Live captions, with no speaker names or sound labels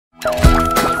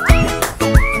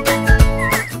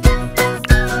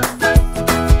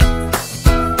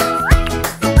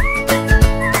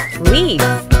Leaf,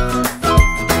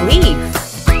 leaf.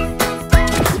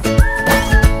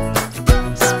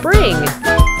 Spring,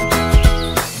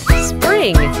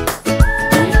 spring.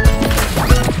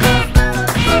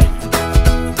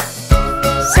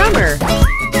 Summer,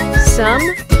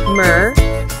 summer,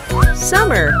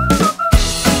 summer.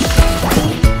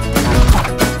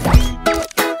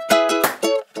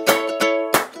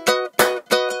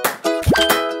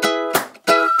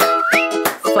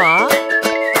 Fa,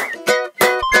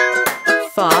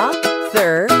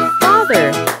 father,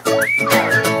 father.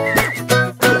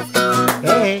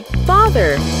 Hey.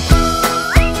 Father.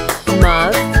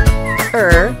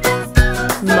 Mother,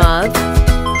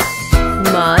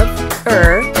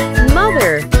 mother,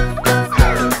 mother.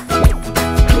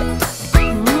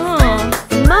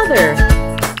 Mother.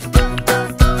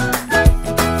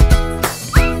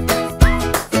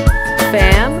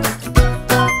 Fam,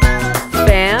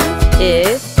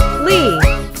 family,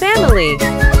 family.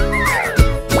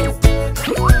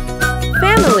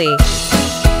 Family.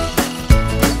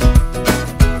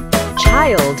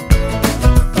 Child,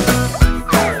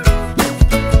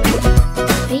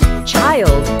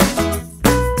 child.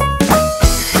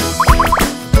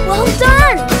 Well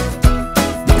done!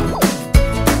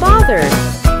 Father,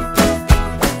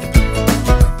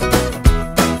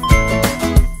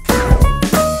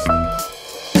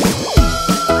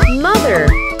 mother.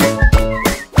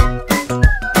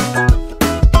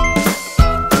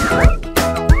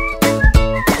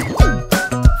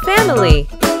 Family.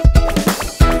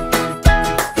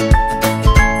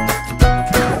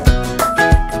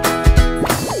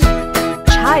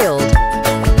 Child.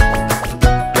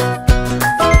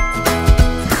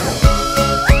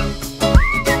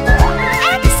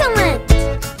 Excellent!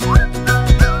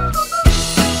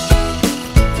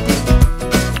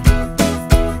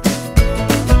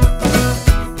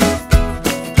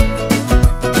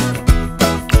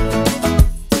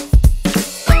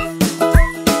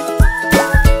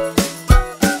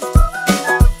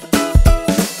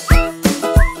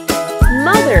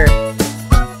 Mother,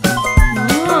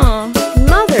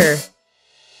 mother.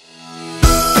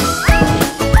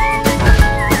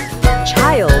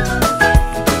 Child,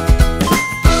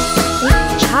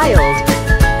 child.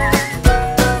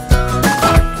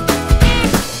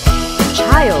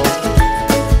 Child,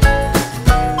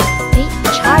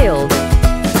 child.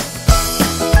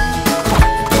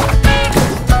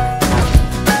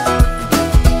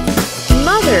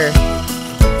 Mother,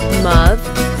 mother.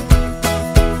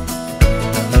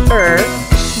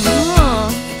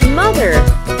 Mother.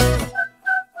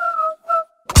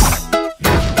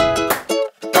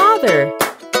 Father,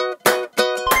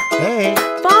 Hey.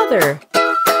 father.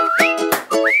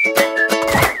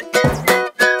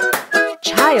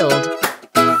 Child,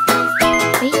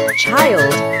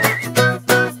 child.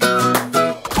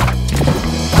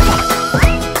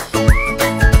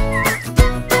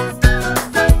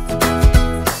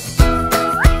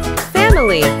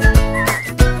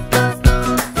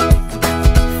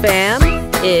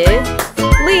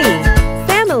 Family,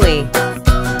 family.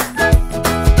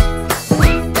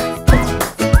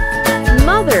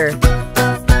 Mother,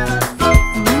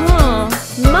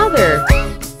 mother.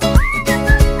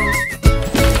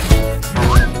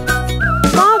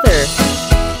 Father,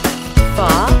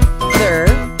 father,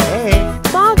 Hey.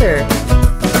 father.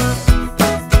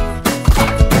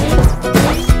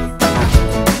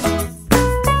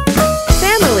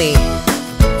 Family,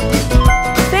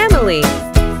 family.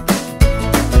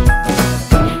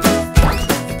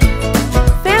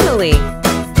 Family,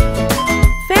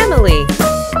 family.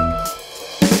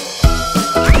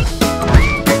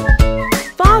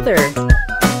 Father,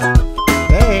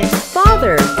 Hey.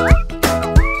 father.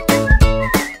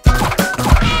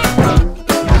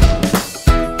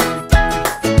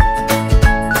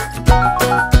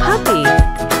 Puppy,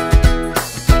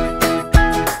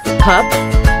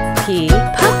 puppy,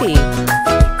 puppy.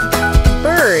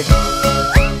 Bird,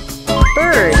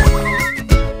 bird.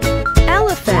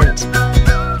 Elephant,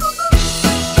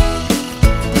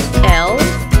 elephant.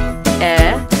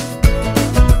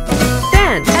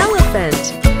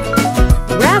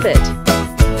 Rabbit,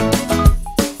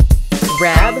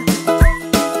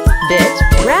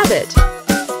 rabbit.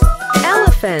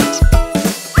 Elephant,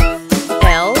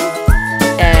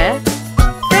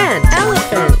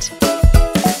 elephant.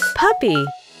 Puppy,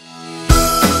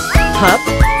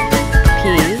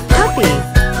 puppy.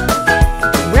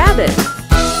 Rabbit,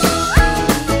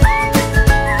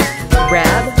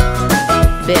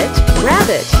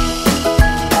 rabbit.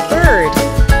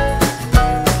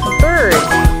 Bird,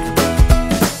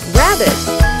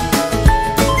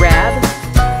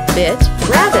 bit,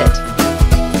 rabbit.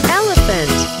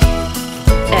 Elephant.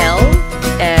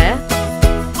 L-E-Phant.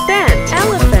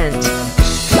 Elephant.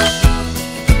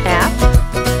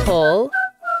 Apple.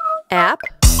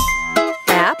 Apple.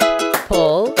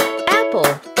 Apple.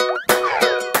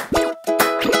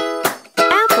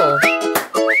 Apple.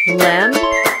 Lemon.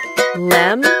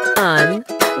 Lemon.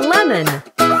 Lemon.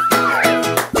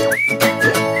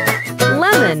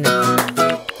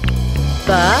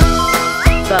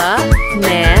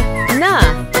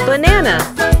 Banana.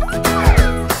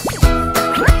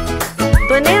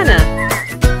 Banana.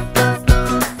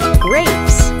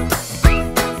 Grapes.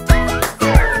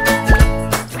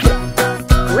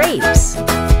 Grapes.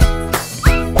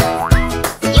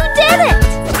 You did it!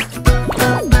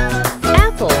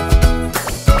 Apple.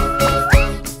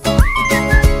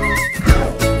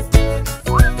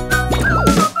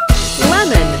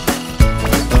 Lemon.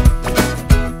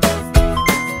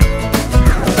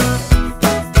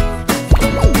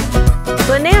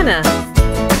 Banana.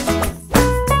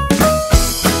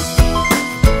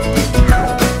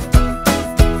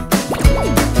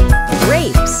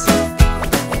 Grapes.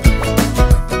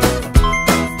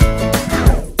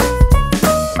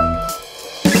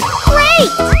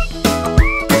 Great!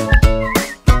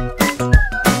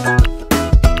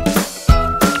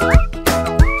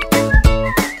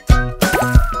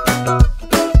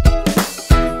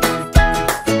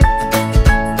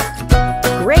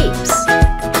 Grapes.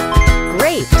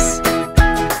 Grapes.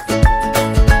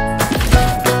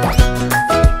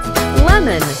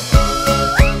 Lemon.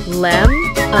 Lemon.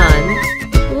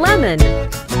 Lemon.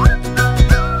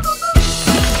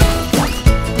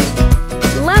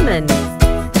 Lemon.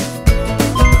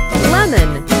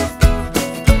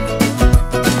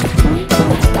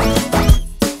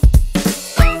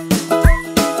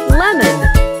 Lemon.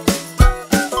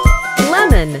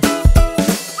 Lemon.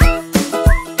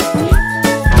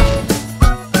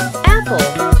 Apple.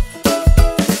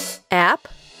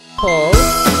 Apple.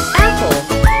 Apple.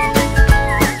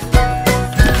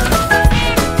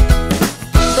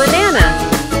 Banana.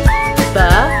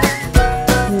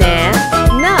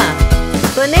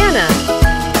 Banana.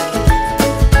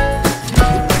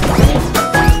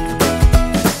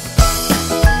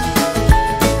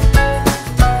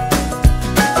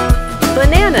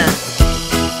 Banana.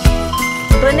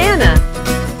 Banana.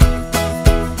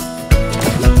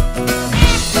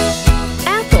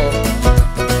 Apple.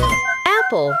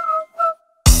 Apple.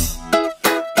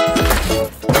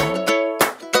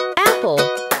 Apple.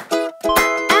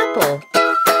 Apple.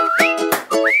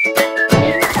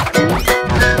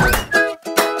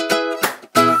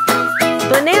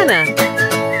 Banana.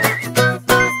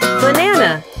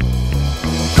 Banana.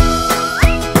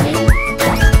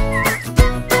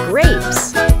 Grapes.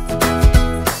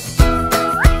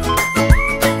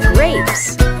 Grapes.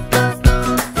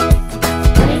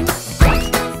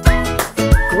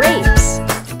 Grapes.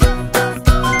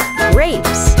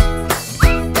 Grapes.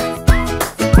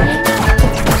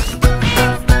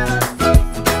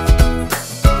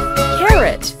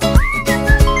 Carrot.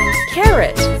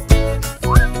 Carrot.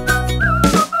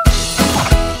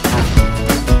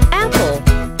 Apple.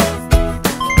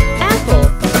 Apple.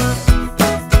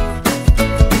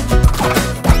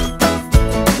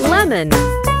 Lemon.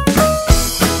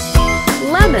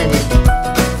 Lemon.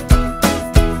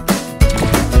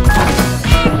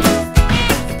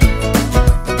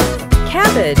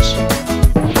 Cabbage.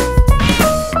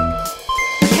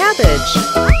 Cabbage.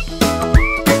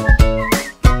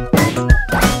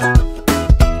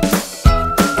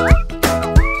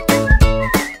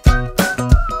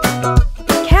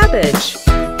 Cabbage.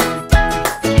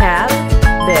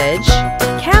 Cabbage.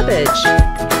 Cabbage.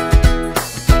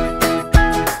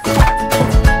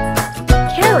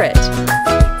 Carrot.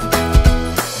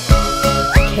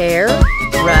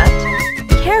 Carrot.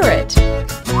 Carrot.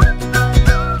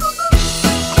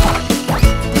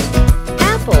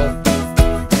 Apple.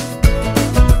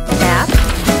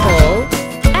 Apple.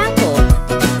 Apple.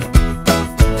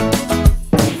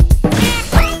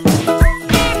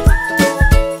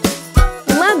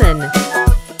 Lemon.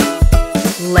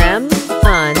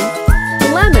 Lemon.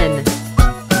 Lemon.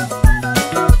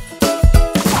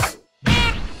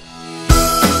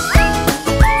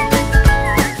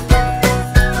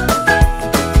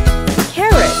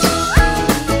 Carrot.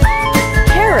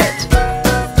 Carrot.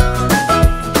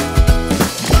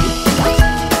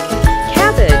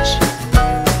 Cabbage.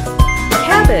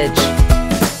 Cabbage.